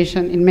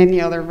innovation in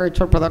many other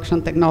virtual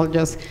production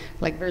technologies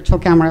like virtual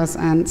cameras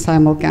and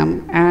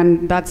simulcam.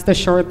 And that's the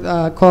short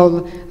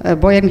called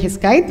Boy and His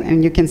Kite,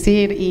 and you can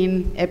see it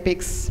in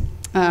Epic's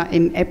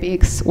in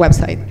Epiic's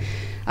website.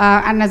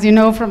 And as you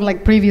know from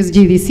like previous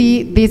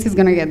GDC, this is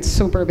gonna get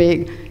super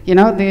big. You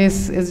know,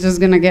 this is just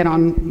gonna get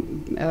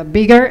on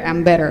bigger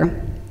and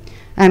better.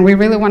 And we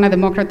really want to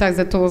democratize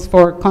the tools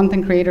for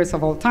content creators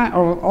of all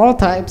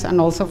types,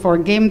 and also for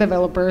game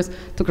developers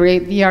to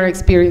create VR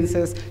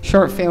experiences,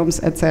 short films,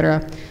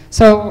 etc.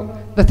 So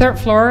the third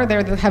floor,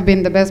 there have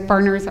been the best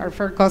partners, our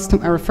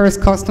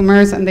first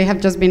customers, and they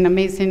have just been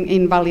amazing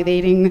in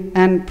validating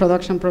and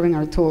production proving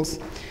our tools.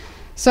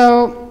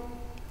 So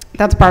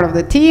that's part of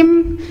the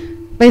team.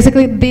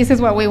 Basically, this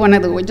is what we want to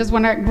do. We just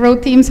want to grow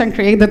teams and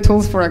create the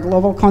tools for a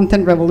global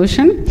content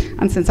revolution.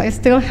 And since I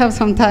still have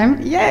some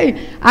time,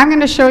 yay, I'm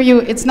going to show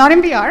you, it's not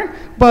in VR,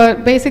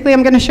 but basically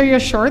I'm going to show you a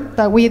short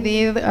that we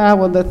did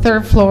with the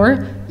third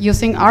floor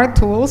using our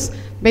tools.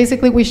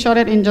 Basically, we shot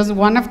it in just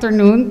one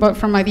afternoon, but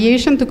from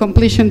ideation to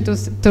completion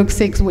took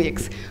 6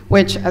 weeks,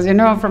 which, as you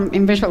know from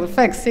in visual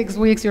effects, 6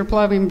 weeks, you're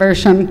probably in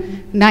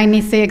version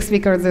 96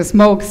 because the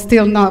smoke's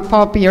still not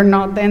poppy or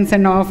not dense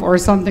enough or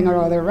something or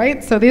other,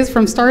 right? So this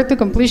from start to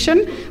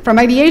completion, from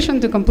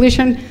ideation to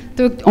completion,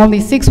 took only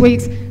 6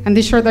 weeks, and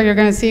this short that you're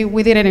gonna see,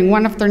 we did it in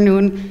one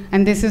afternoon,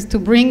 and this is to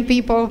bring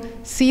people,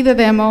 see the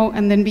demo,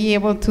 and then be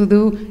able to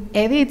do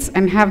edits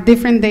and have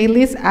different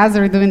dailies as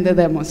they're doing the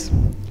demos.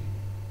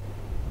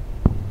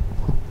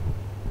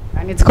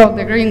 And it's called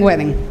The Green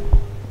Wedding.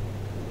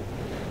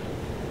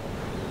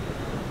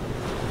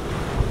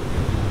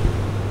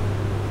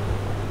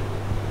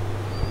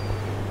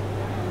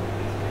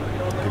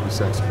 Give me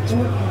seconds.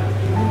 All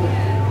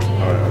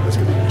right, let's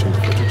get it. Change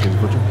the picture, change the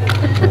picture.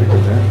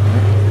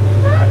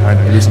 I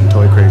know, you're some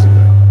toy crazy,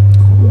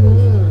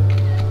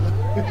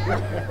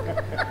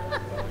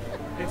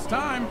 It's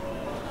time.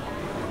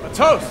 A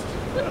toast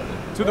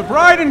to the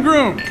bride and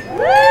groom.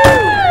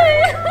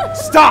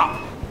 Stop!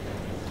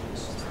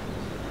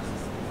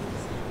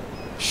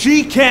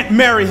 She can't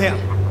marry him.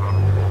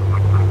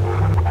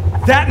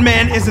 That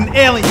man is an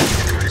alien.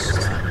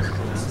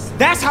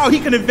 That's how he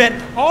can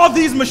invent all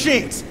these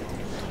machines.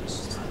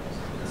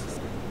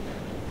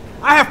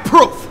 I have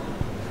proof.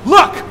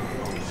 Look!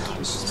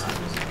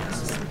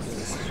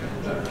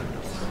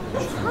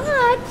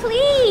 God,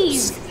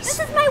 please! This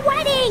is my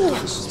wedding!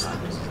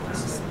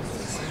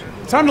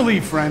 Time to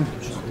leave, friend.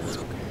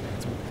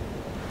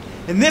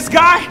 And this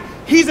guy,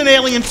 he's an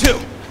alien too.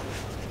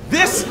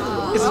 This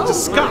is a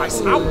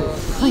disguise. I'll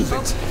prove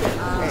it.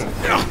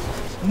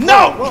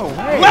 No!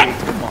 Let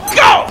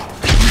go!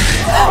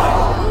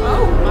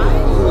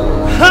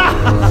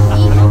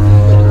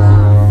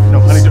 No,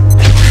 honey,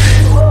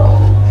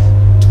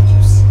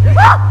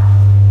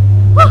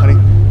 honey,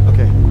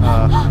 okay,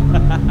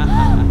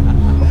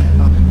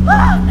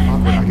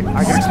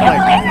 I can explain.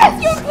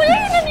 You're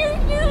playing and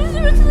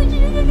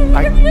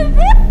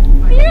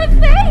you're a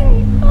thing!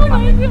 Oh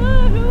my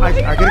god! I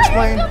can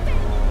explain.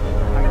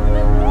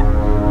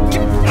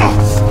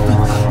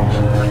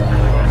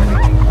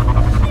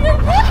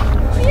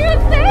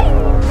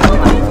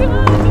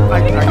 I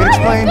can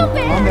explain.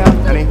 Calm down,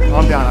 honey.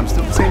 Calm down. I'm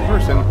still the same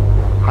person.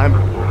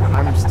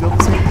 I'm still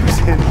the same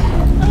person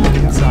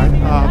inside.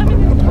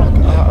 We'll talk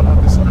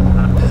about this.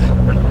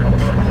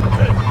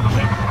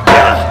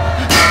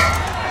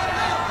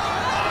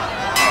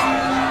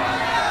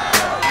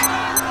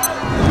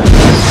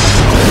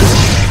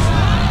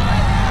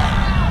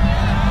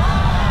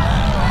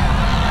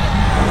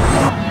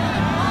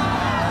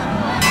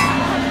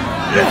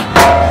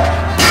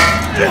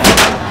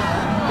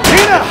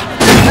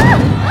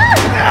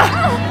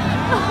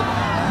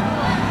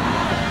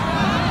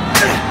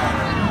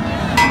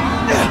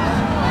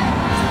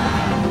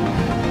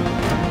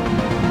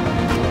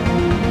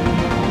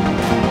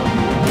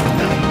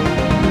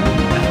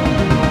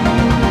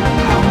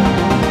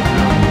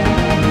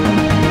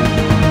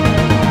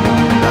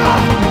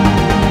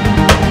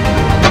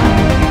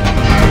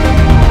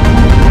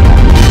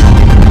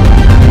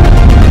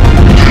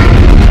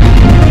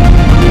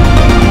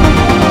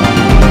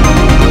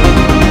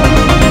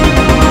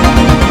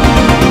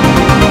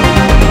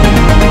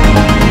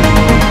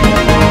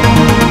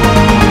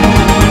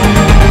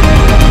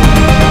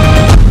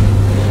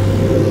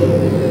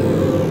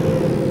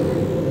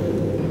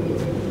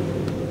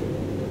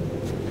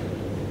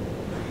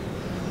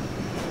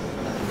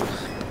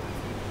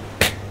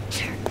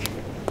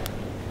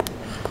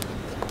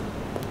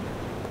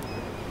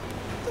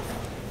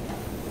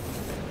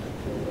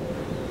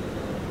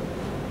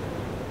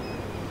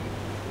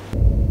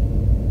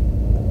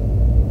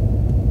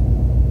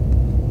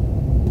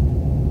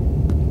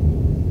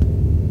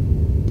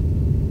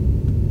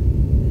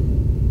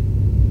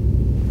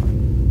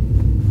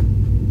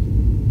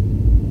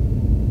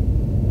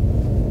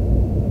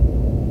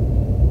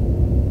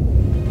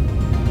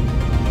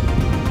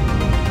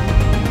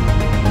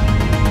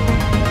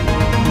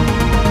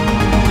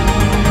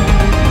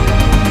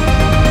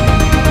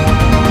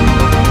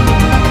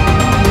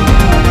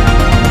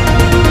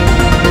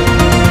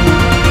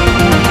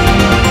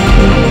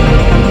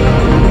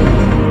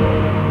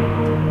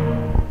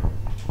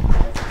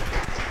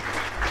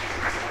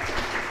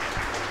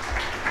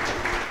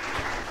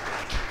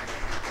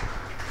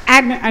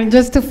 And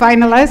just to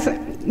finalize,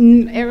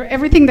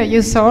 everything that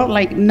you saw,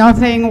 like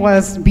nothing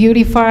was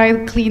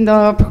beautified, cleaned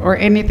up, or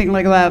anything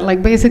like that.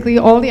 Like basically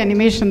all the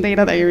animation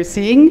data that you're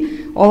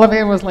seeing, all of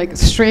it was like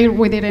straight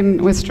with it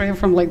and was straight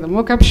from like the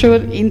mockup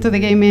shoot into the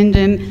game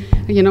engine,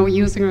 you know,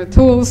 using our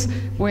tools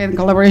with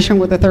collaboration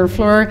with the third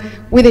floor.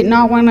 We did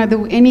not want to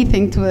do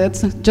anything to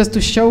it, just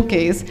to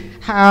showcase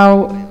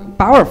how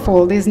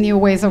powerful these new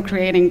ways of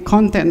creating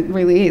content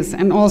really is.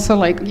 And also,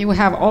 like, you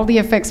have all the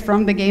effects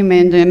from the game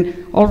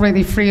engine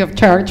already free of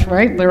charge,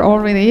 right? They're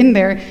already in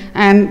there.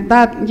 And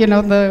that, you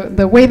know,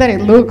 the way that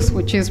it looks,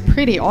 which is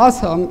pretty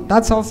awesome,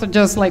 that's also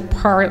just like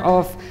part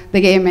of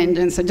the game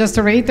engine. So just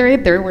to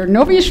reiterate, there were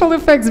no visual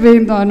effects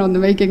being done on the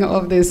making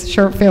of this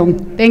short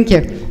film. Thank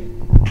you.